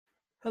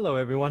Hello,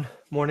 everyone.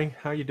 Morning.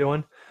 How you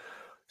doing?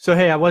 So,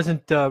 hey, I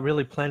wasn't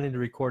really planning to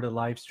record a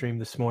live stream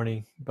this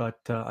morning, but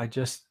I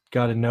just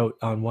got a note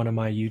on one of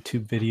my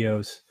YouTube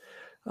videos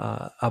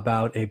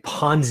about a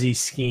Ponzi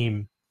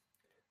scheme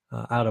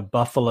out of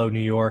Buffalo,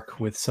 New York,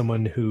 with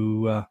someone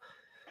who,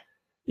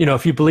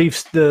 if you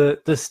believe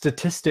the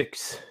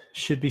statistics,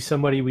 should be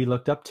somebody we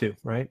looked up to,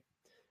 right?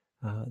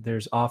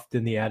 There's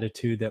often the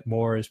attitude that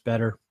more is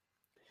better.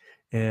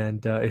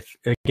 And if,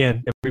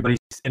 again, everybody's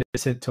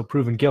innocent till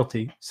proven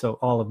guilty, so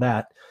all of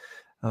that.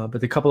 But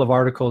the couple of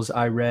articles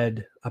I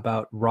read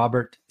about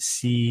Robert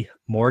C.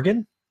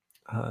 Morgan,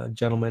 a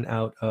gentleman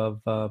out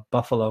of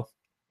Buffalo,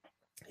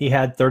 he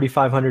had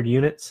 3,500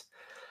 units.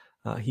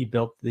 He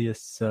built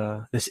this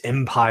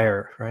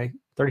empire, right?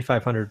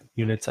 3,500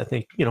 units, I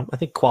think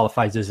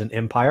qualifies as an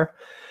empire.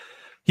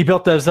 He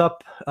built those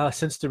up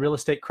since the real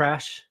estate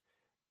crash,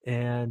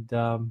 and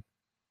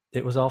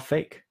it was all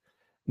fake.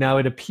 Now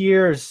it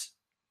appears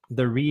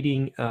the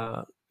reading,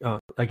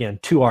 again,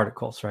 two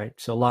articles, right?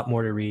 So a lot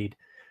more to read.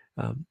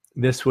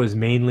 This was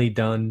mainly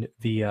done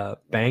via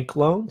bank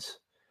loans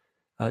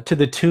to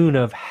the tune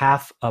of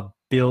 $500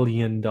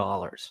 million.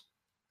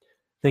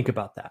 Think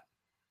about that.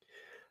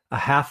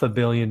 $500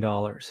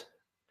 million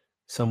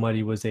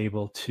somebody was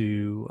able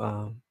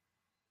to,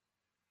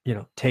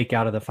 take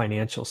out of the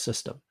financial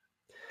system.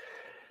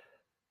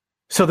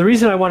 So the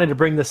reason I wanted to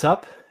bring this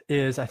up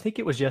is I think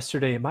it was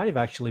yesterday, it might have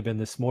actually been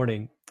this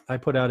morning, I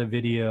put out a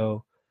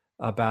video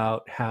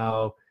about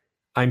how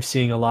I'm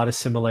seeing a lot of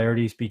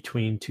similarities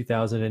between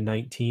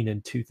 2019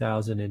 and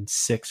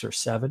 2006 or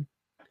 7.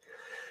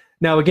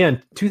 Now,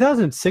 again,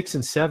 2006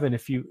 and 7,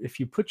 if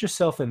you put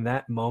yourself in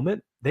that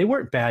moment, they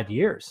weren't bad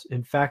years.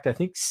 In fact, I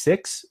think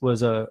 6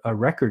 was a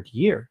record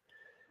year.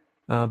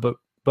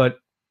 But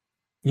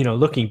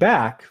looking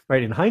back,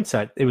 right, in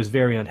hindsight, it was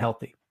very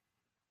unhealthy.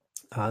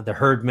 The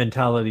herd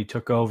mentality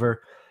took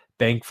over.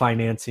 Bank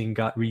financing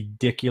got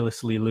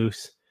ridiculously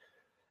loose,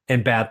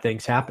 and bad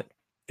things happened,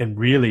 and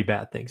really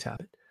bad things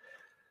happened.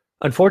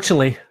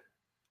 Unfortunately,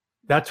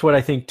 that's what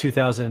I think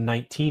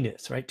 2019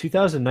 is, right?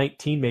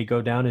 2019 may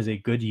go down as a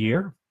good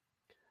year.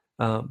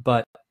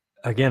 But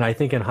again, I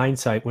think in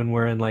hindsight, when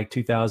we're in like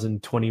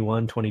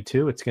 2021,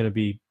 22, it's going to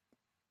be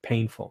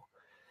painful.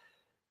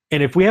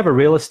 And if we have a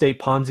real estate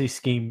Ponzi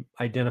scheme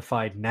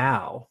identified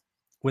now,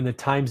 when the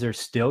times are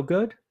still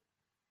good,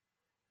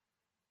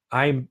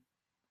 I'm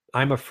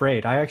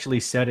afraid. I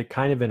actually said it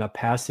kind of in a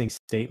passing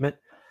statement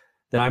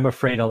that I'm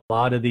afraid a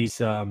lot of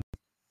these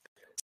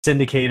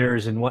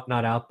syndicators and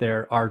whatnot out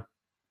there are,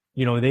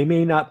 they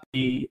may not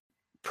be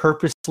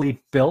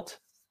purposely built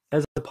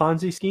as a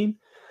Ponzi scheme,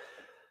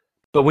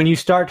 but when you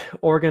start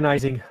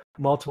organizing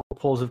multiple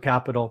pools of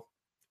capital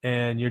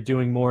and you're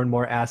doing more and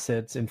more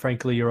assets, and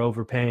frankly, you're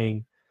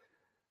overpaying,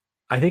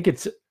 I think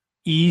it's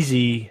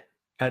easy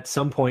at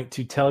some point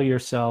to tell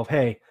yourself,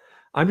 hey,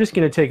 I'm just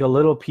going to take a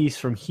little piece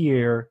from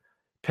here,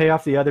 pay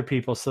off the other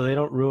people so they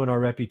don't ruin our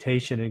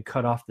reputation and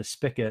cut off the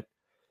spigot.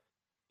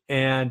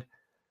 And,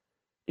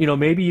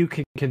 maybe you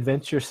can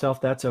convince yourself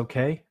that's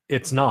okay.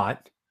 It's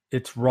not.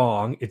 It's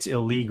wrong. It's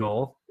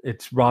illegal.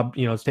 It's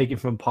it's taken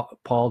from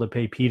Paul to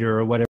pay Peter,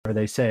 or whatever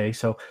they say.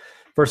 So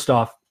first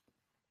off,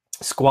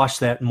 squash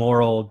that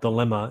moral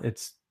dilemma.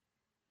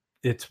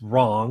 It's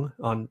wrong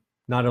on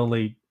not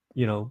only,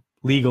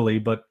 legally,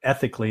 but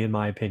ethically, in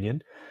my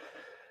opinion.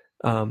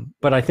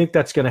 But I think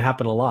that's going to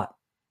happen a lot.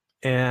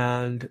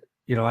 And,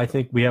 I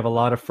think we have a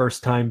lot of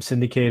first-time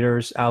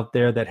syndicators out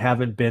there that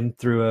haven't been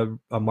through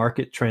a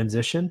market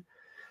transition.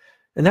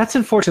 And that's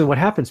unfortunately what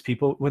happens,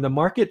 people. When the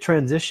market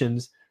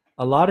transitions,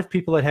 a lot of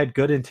people that had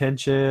good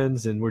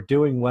intentions and were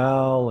doing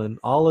well and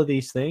all of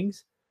these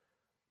things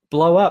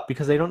blow up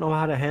because they don't know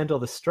how to handle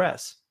the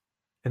stress.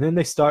 And then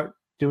they start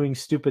doing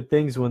stupid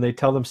things when they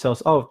tell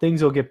themselves, oh,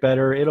 things will get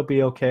better. It'll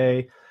be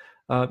okay.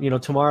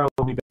 Tomorrow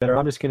will be better.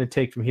 I'm just going to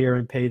take from here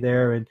and pay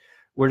there, and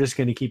we're just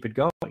going to keep it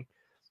going.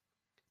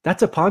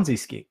 That's a Ponzi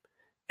scheme.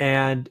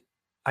 And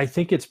I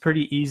think it's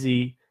pretty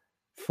easy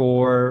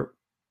for,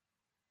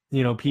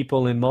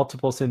 people in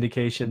multiple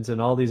syndications and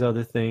all these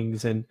other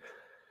things. And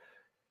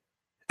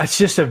it's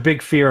just a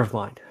big fear of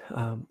mine.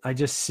 I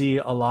just see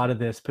a lot of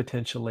this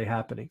potentially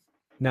happening.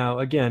 Now,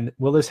 again,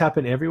 will this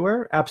happen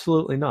everywhere?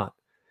 Absolutely not.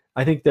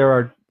 I think there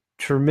are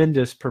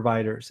tremendous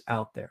providers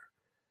out there.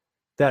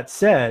 That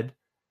said,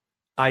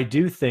 I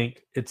do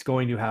think it's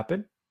going to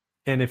happen.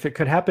 And if it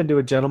could happen to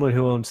a gentleman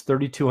who owns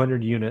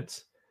 3,200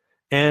 units,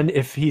 and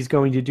if he's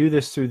going to do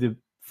this through the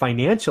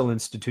financial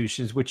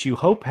institutions, which you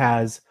hope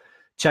has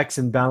checks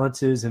and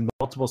balances and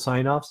multiple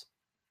sign-offs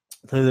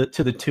to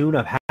the tune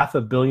of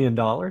 $500 million,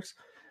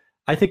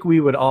 I think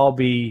we would all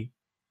be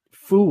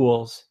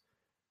fools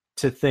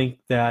to think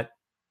that,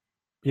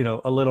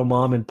 a little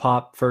mom and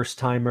pop first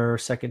timer,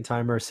 second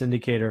timer,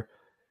 syndicator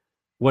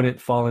wouldn't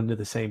fall into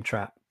the same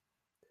trap.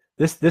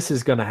 This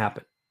is going to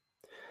happen.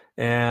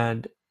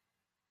 And,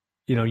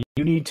 you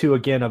need to,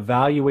 again,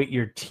 evaluate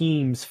your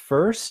teams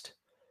first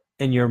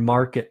and your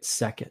market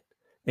second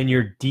and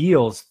your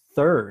deals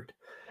third.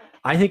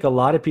 I think a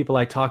lot of people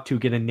I talk to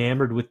get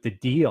enamored with the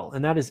deal,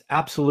 and that is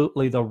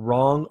absolutely the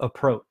wrong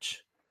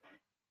approach.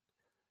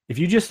 If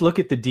you just look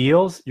at the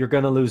deals, you're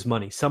going to lose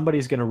money.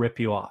 Somebody's going to rip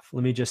you off.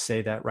 Let me just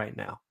say that right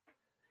now.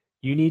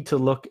 You need to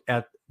look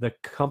at the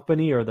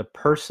company or the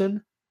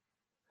person,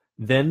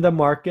 then the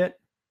market,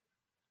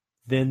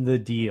 then the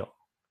deal.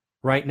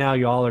 Right now,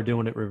 y'all are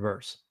doing it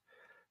reverse.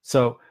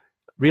 So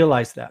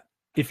realize that.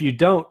 If you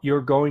don't, you're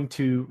going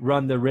to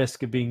run the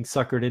risk of being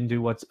suckered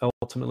into what's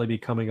ultimately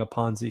becoming a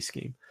Ponzi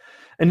scheme.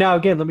 And now,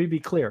 again, let me be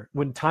clear.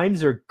 When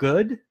times are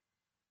good,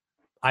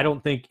 I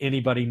don't think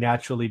anybody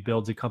naturally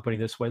builds a company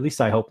this way. At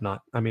least I hope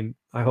not. I mean,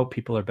 I hope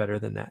people are better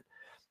than that.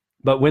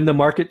 But when the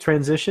market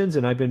transitions,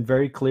 and I've been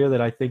very clear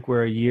that I think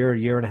we're a year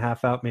and a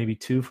half out, maybe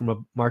 2 from a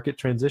market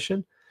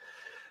transition,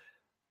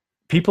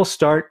 people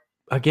start,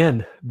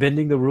 again,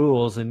 bending the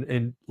rules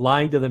and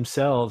lying to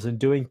themselves and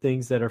doing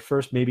things that are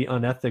first maybe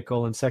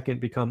unethical and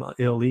second become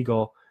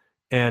illegal.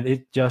 And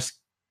it just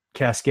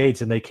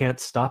cascades and they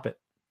can't stop it.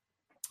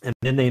 And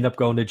then they end up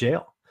going to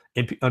jail.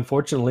 And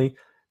unfortunately,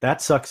 that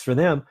sucks for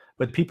them,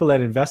 but people that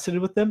invested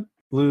with them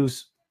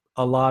lose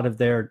a lot of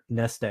their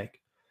nest egg.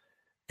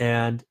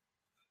 And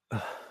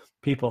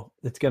people,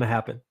 it's going to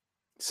happen.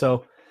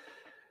 So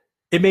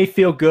it may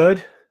feel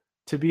good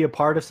to be a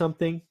part of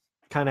something,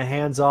 kind of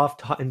hands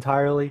off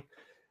entirely.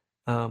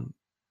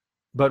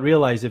 But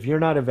realize if you're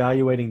not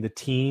evaluating the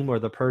team or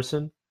the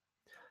person,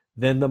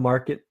 then the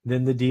market,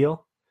 then the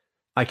deal,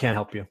 I can't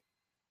help you.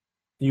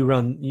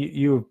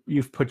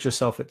 You've put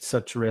yourself at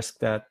such risk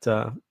that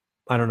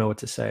I don't know what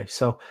to say.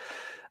 So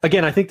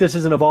again, I think this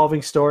is an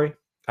evolving story.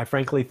 I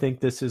frankly think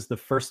this is the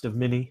first of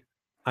many.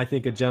 I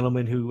think a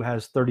gentleman who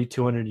has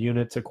 3,200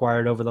 units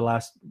acquired over the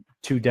last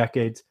 2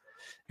 decades,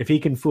 if he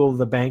can fool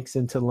the banks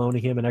into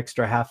loaning him an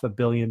extra $500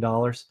 million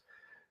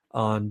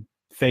on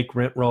fake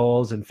rent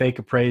rolls and fake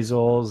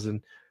appraisals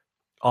and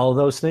all of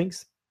those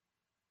things,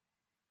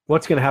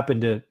 what's going to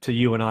happen to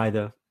you and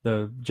I,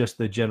 just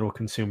the general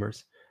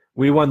consumers?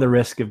 We run the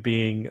risk of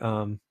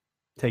being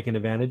taken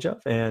advantage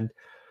of, and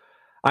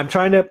I'm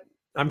trying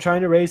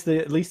to raise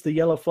at least the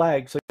yellow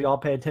flag so you all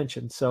pay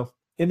attention. So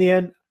in the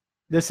end,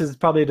 this is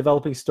probably a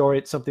developing story.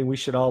 It's something we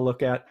should all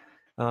look at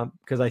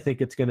because I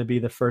think it's going to be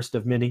the first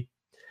of many,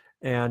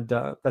 and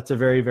that's a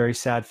very, very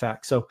sad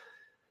fact. So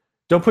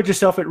don't put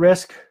yourself at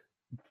risk.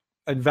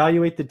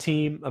 Evaluate the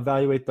team,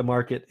 evaluate the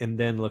market, and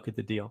then look at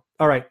the deal.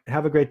 All right.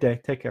 Have a great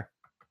day. Take care.